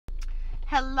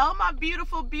Hello, my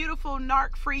beautiful, beautiful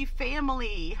narc-free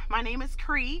family. My name is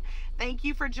Cree. Thank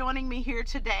you for joining me here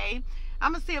today.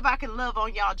 I'm going to see if I can love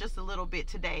on y'all just a little bit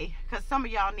today, because some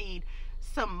of y'all need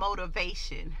some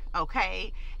motivation,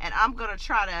 okay? And I'm going to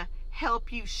try to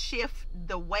help you shift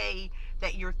the way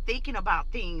that you're thinking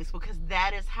about things, because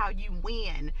that is how you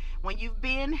win. When you've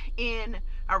been in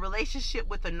a relationship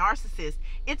with a narcissist,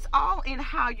 it's all in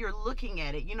how you're looking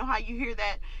at it. You know how you hear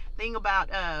that thing about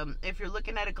if you're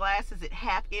looking at a glass, is it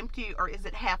half empty or is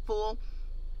it half full?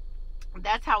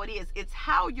 That's how it is. It's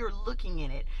how you're looking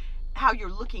at it, how you're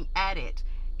looking at it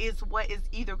is what is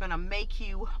either going to make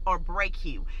you or break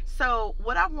you. So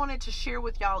what I wanted to share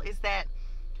with y'all is that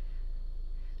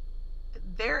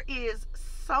there is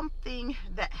something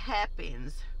that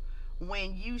happens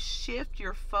when you shift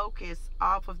your focus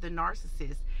off of the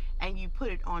narcissist and you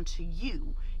put it onto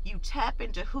you. You tap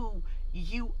into who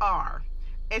you are.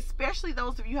 Especially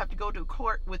those of you who have to go to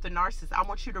court with a narcissist. I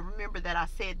want you to remember that I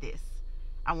said this.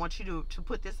 I want you to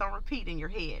put this on repeat in your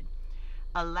head.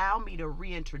 Allow me to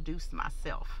reintroduce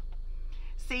myself.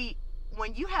 See,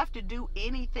 when you have to do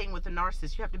anything with a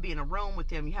narcissist, you have to be in a room with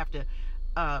them. You have to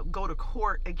go to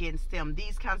court against them.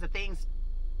 These kinds of things.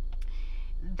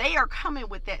 They are coming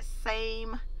with that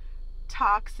same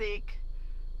toxic,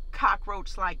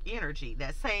 cockroach-like energy,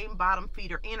 that same bottom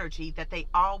feeder energy that they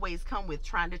always come with,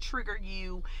 trying to trigger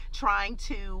you, trying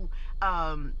to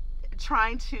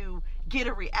get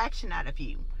a reaction out of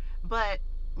you. But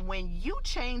when you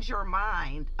change your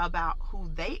mind about who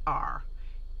they are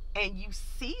and you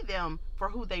see them for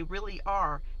who they really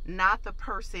are, not the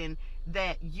person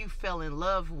that you fell in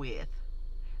love with,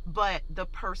 but the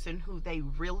person who they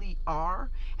really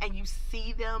are, and you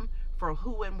see them for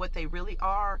who and what they really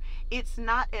are, it's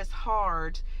not as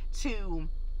hard to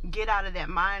get out of that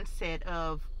mindset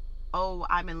of, oh,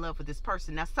 I'm in love with this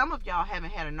person. Now, some of y'all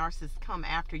haven't had a narcissist come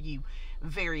after you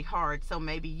very hard, so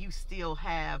maybe you still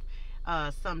have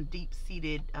some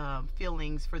deep-seated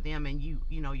feelings for them, and you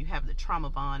have the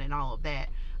trauma bond and all of that,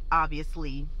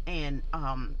 obviously, and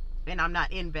I'm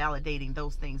not invalidating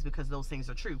those things, because those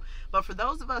things are true. But for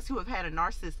those of us who have had a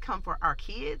narcissist come for our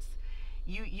kids,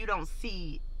 you don't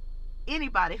see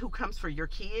anybody who comes for your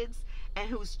kids and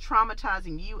who's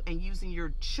traumatizing you and using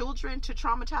your children to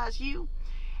traumatize you,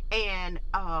 and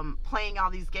playing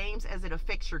all these games as it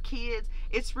affects your kids.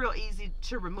 It's real easy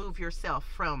to remove yourself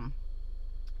from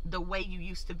the way you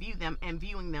used to view them and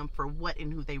viewing them for what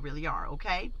and who they really are,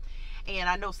 okay? And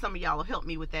I know some of y'all will help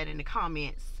me with that in the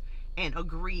comments and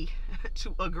agree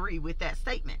with that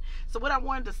statement. So what I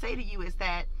wanted to say to you is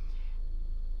that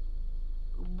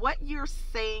what you're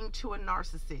saying to a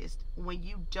narcissist when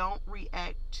you don't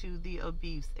react to the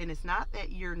abuse, and it's not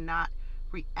that you're not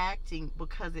reacting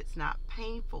because it's not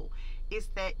painful, it's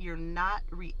that you're not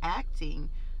reacting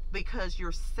because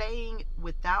you're saying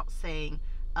without saying,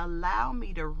 allow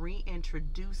me to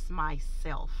reintroduce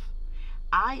myself.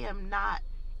 I am not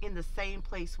in the same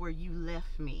place where you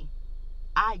left me.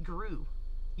 I grew.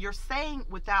 You're saying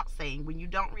without saying, when you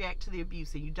don't react to the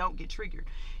abuse and you don't get triggered,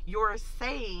 you're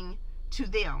saying to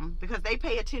them, because they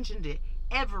pay attention to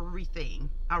everything,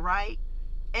 all right?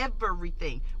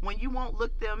 Everything. When you won't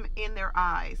look them in their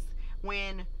eyes,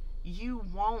 when you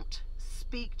won't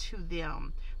speak to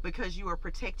them because you are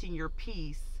protecting your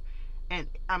peace. And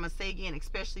I'm going to say again,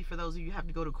 especially for those of you who have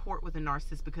to go to court with a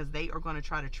narcissist, because they are going to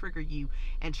try to trigger you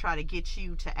and try to get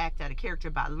you to act out of character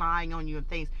by lying on you and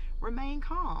things. Remain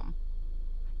calm.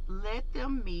 Let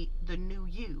them meet the new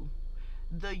you.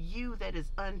 The you that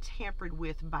is untampered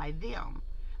with by them.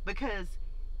 Because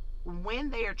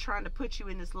when they are trying to put you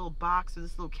in this little box or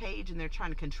this little cage and they're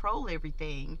trying to control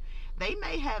everything, they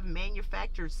may have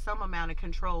manufactured some amount of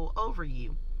control over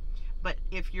you. But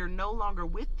if you're no longer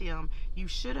with them, you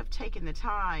should have taken the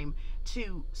time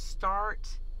to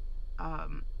start, I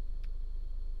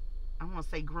want to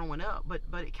say growing up, but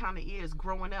it kind of is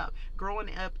growing up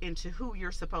into who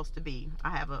you're supposed to be. I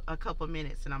have a couple of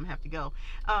minutes and I'm going to have to go.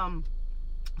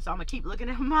 So I'm going to keep looking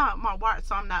at my watch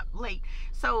so I'm not late.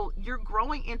 So you're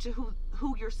growing into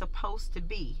who you're supposed to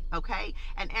be, okay?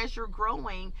 And as you're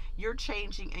growing, you're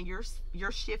changing and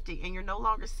you're shifting, and you're no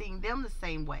longer seeing them the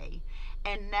same way.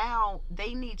 And now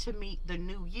they need to meet the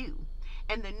new you.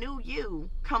 And the new you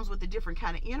comes with a different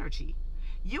kind of energy.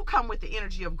 You come with the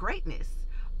energy of greatness.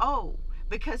 Oh,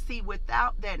 because see,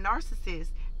 without that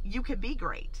narcissist, you can be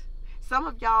great. Some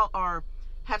of y'all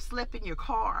have slept in your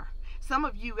car. Some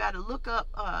of you got to look up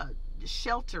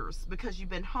shelters because you've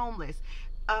been homeless.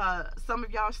 Some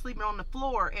of y'all are sleeping on the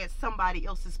floor at somebody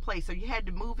else's place, or you had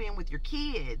to move in with your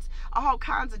kids. All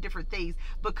kinds of different things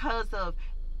because of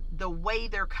the way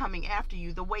they're coming after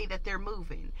you, the way that they're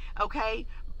moving, okay?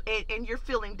 And you're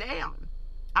feeling down.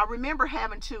 I remember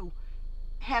having to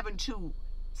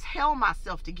tell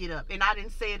myself to get up, and I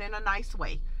didn't say it in a nice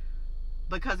way,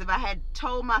 because if I had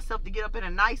told myself to get up in a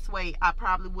nice way, I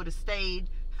probably would have stayed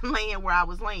laying where I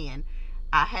was laying.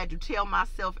 I had to tell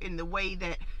myself in the way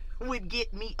that would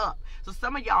get me up. So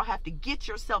some of y'all have to get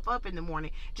yourself up in the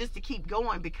morning just to keep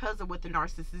going because of what the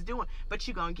narcissist is doing. But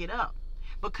you're going to get up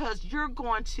because you're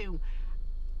going to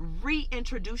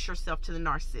reintroduce yourself to the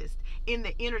narcissist in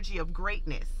the energy of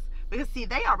greatness. Because see,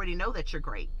 they already know that you're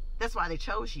great. That's why they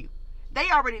chose you. They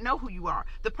already know who you are.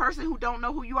 The person who don't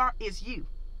know who you are is you.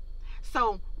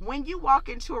 So when you walk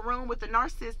into a room with a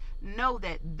narcissist, know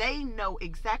that they know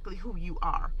exactly who you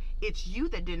are. It's you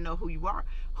that didn't know who you are,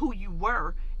 who you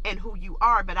were, and who you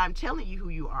are. But I'm telling you who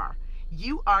you are.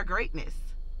 You are greatness.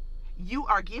 You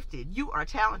are gifted. You are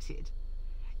talented.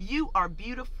 You are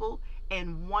beautiful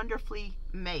and wonderfully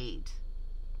made.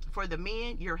 For the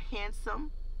men, you're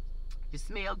handsome. You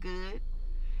smell good.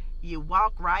 You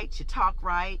walk right. You talk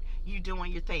right. You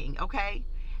doing your thing, okay?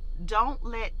 Don't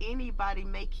let anybody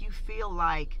make you feel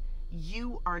like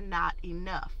you are not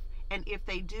enough. And if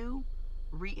they do,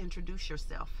 reintroduce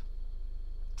yourself.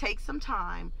 Take some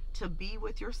time to be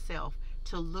with yourself,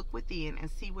 to look within and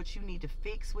see what you need to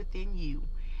fix within you,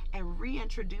 and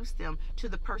reintroduce them to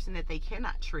the person that they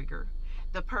cannot trigger,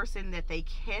 the person that they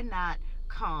cannot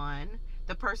con,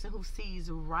 the person who sees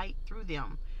right through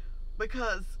them.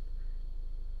 Because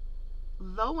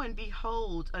lo and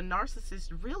behold, a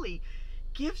narcissist really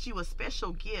gives you a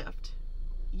special gift.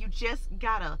 You just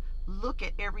gotta look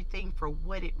at everything for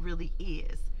what it really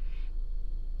is.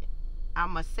 I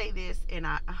must say this, and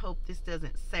I hope this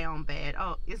doesn't sound bad.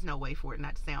 Oh, there's no way for it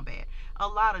not to sound bad. A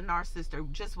lot of narcissists are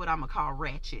just what I'm gonna call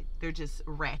ratchet. They're just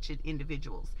ratchet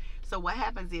individuals. So what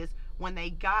happens is, when they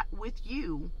got with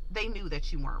you, they knew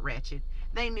that you weren't ratchet.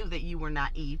 They knew that you were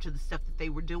naive to the stuff that they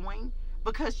were doing,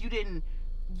 because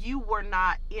you were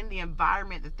not in the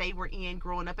environment that they were in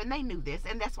growing up, and they knew this,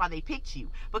 and that's why they picked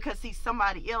you. Because see,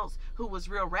 somebody else who was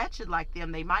real ratchet like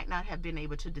them, they might not have been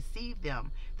able to deceive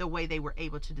them the way they were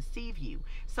able to deceive you.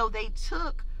 So they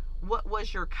took what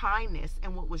was your kindness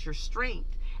and what was your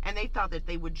strength, and they thought that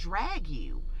they would drag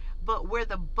you. But where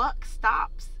the buck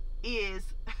stops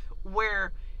is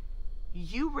where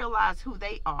you realize who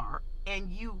they are,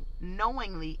 and you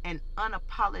knowingly and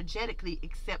unapologetically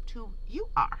accept who you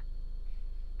are.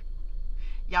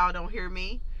 Y'all don't hear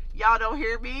me? Y'all don't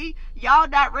hear me? Y'all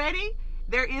not ready?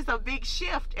 There is a big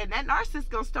shift, and that narcissist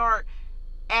gonna start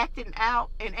acting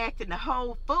out and acting the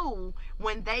whole fool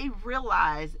when they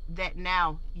realize that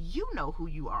now you know who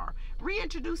you are.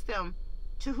 Reintroduce them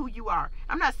to who you are.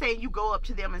 I'm not saying you go up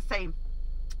to them and say,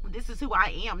 this is who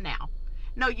I am now.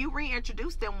 No, you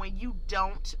reintroduce them when you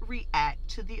don't react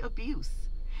to the abuse.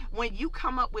 When you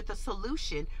come up with a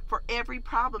solution for every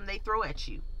problem they throw at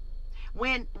you.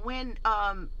 When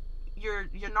your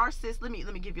narcissist, let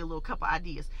me give you a little couple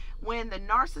ideas. When the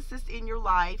narcissist in your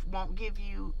life won't give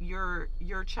you your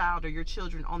child or your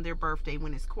children on their birthday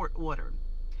when it's court ordered,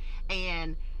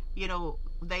 and you know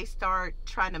they start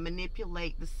trying to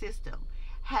manipulate the system,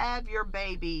 have your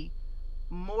baby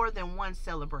more than one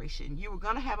celebration. You were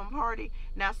gonna have them party,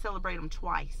 now celebrate them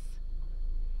twice.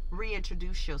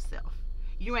 Reintroduce yourself.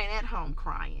 You ain't at home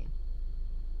crying.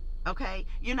 Okay,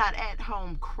 you're not at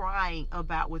home crying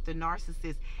about what the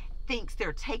narcissist thinks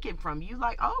they're taking from you.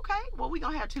 Like, oh, okay, well, we're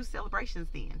gonna have 2 celebrations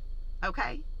then.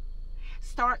 Okay,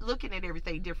 start looking at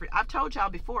everything different. I've told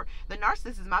y'all before, the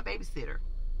narcissist is my babysitter.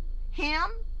 Him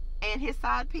and his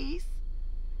side piece,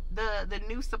 the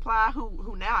new supply,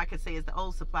 who now I could say is the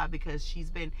old supply, because she's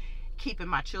been keeping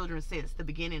my children since the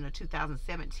beginning of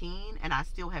 2017, and I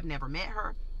still have never met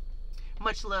her.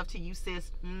 Much love to you,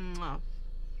 sis.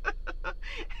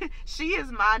 She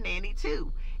is my nanny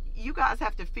too. You guys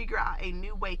have to figure out a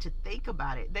new way to think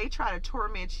about it. They try to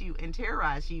torment you and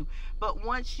terrorize you, but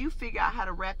once you figure out how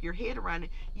to wrap your head around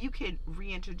it, you can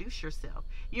reintroduce yourself.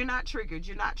 You're not triggered.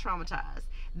 You're not traumatized.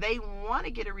 They want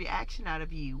to get a reaction out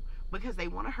of you because they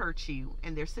want to hurt you,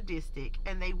 and they're sadistic,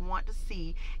 and they want to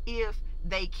see if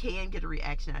they can get a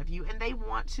reaction out of you, and they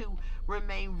want to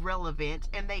remain relevant,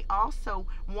 and they also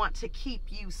want to keep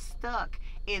you stuck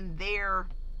in their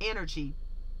energy.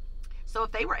 So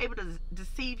if they were able to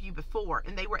deceive you before,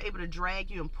 and they were able to drag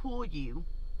you and pull you,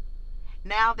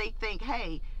 now they think,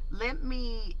 hey, let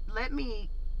me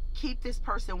keep this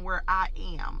person where I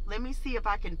am. Let me see if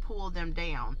I can pull them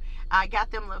down. I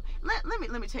got them.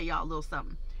 Let me tell y'all a little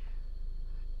something.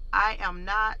 I am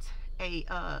not a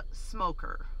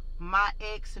smoker. My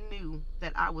ex knew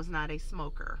that I was not a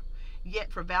smoker.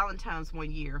 Yet for Valentine's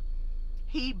one year,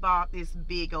 he bought this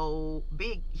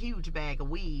huge bag of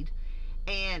weed,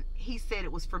 and he said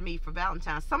it was for me for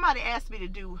Valentine's. Somebody asked me to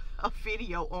do a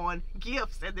video on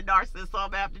gifts and the narcissist, so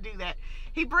I'm gonna have to do that.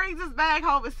 He brings his bag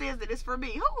home and says that it's for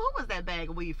me. Who was that bag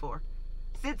of weed for?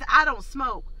 Since I don't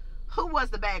smoke, who was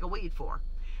the bag of weed for?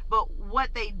 But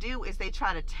what they do is they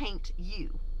try to taint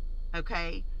you.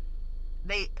 Okay?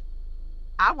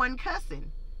 I wasn't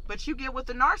cussing, but you get with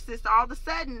the narcissist, all of a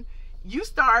sudden you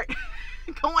start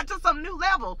going to some new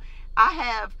level. I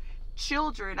have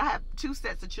children. I have 2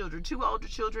 sets of children, 2 older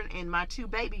children and my 2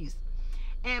 babies.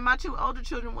 And my 2 older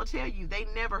children will tell you they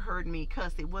never heard me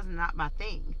cuss. It was not my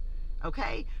thing.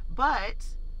 Okay? But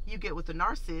you get with the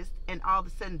narcissist and all of a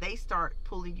sudden they start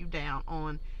pulling you down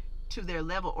on to their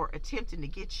level or attempting to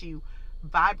get you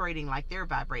vibrating like they're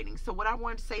vibrating. So what I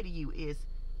wanted to say to you is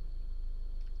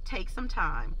take some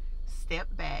time, step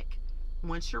back.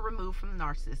 Once you're removed from the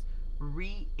narcissist,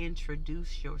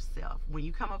 reintroduce yourself. When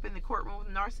you come up in the courtroom with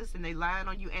a narcissist and they lying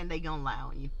on you, and they gonna lie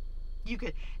on you.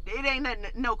 It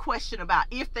ain't no question about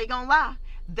if they gonna lie,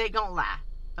 they gonna lie.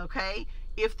 Okay?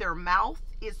 If their mouth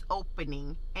is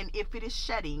opening and if it is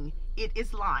shutting, it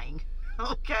is lying.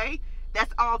 Okay?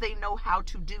 That's all they know how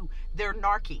to do. They're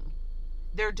narking.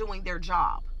 They're doing their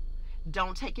job.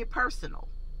 Don't take it personal.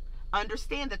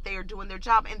 Understand that they are doing their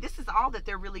job. And this is all that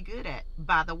they're really good at,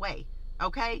 by the way.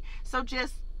 Okay? So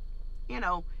just,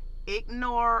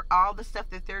 ignore all the stuff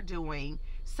that they're doing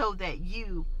so that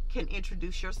you can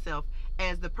introduce yourself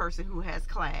as the person who has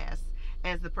class,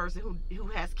 as the person who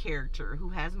has character, who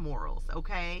has morals.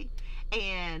 Okay?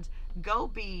 And go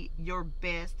be your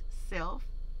best self.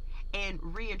 And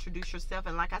reintroduce yourself.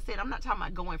 And like I said, I'm not talking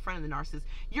about going in front of the narcissist.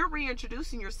 You're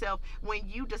reintroducing yourself when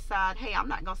you decide, hey, I'm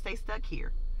not going to stay stuck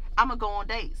here. I'm going to go on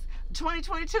dates.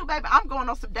 2022, baby, I'm going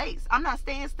on some dates. I'm not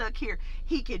staying stuck here.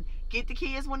 He can get the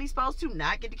kids when he's supposed to,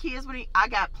 not get the kids when I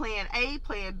got plan A,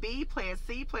 plan B, plan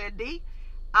C, plan D.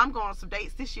 I'm going on some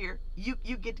dates this year. You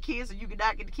get the kids or you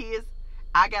cannot get the kids.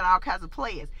 I got all kinds of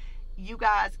plans. You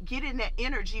guys get in that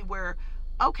energy where,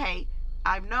 okay,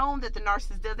 I've known that the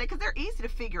narcissist does that because they're easy to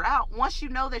figure out. Once you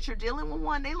know that you're dealing with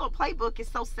one, their little playbook is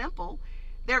so simple.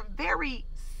 They're very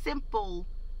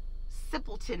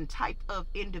simpleton type of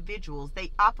individuals.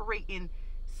 They operate in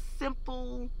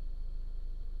simple,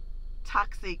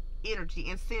 toxic energy.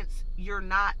 And since you're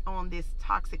not on this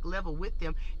toxic level with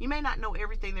them, you may not know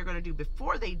everything they're going to do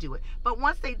before they do it. But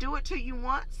once they do it to you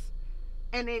once,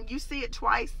 and then you see it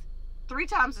twice, 3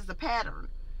 times is a pattern.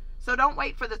 So don't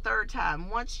wait for the 3rd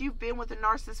time. Once you've been with a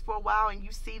narcissist for a while and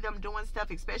you see them doing stuff,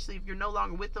 especially if you're no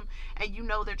longer with them and you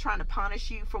know they're trying to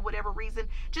punish you for whatever reason,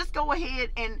 just go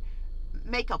ahead and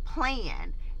make a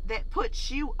plan that puts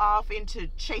you off into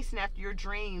chasing after your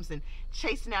dreams and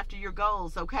chasing after your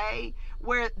goals, okay?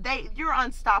 Where you're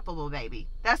unstoppable, baby.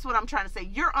 That's what I'm trying to say.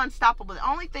 You're unstoppable. The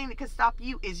only thing that can stop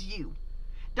you is you.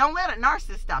 Don't let a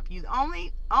narcissist stop you.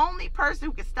 The only person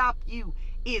who can stop you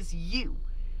is you.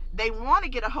 They want to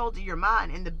get a hold of your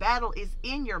mind, and the battle is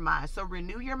in your mind. So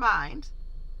renew your mind.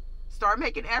 Start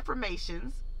making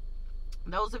affirmations.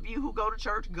 Those of you who go to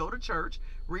church,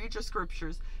 read your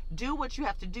scriptures. Do what you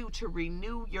have to do to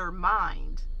renew your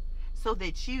mind so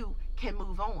that you can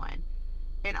move on.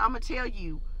 And I'm going to tell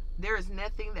you, there is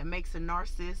nothing that makes a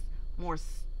narcissist more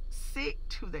sick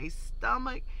to their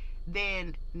stomach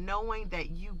than knowing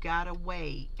that you got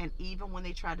away. And even when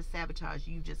they try to sabotage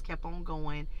you, you just kept on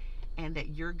going. And that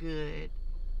you're good.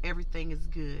 Everything is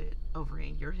good over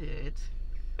in your hood.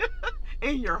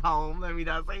 In your home. Let me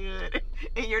not say hood.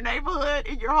 In your neighborhood,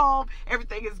 in your home.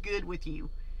 Everything is good with you.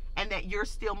 And that you're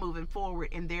still moving forward.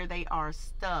 And there they are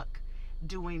stuck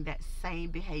doing that same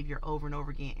behavior over and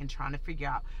over again. And trying to figure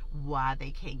out why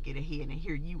they can't get ahead. And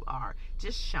here you are.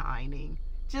 Just shining.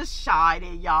 Just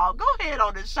shining, y'all. Go ahead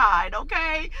on and shine,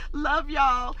 okay? Love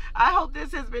y'all. I hope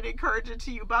this has been encouraging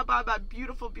to you. Bye-bye, my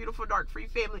beautiful, beautiful Narc Free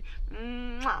family.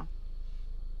 Mwah.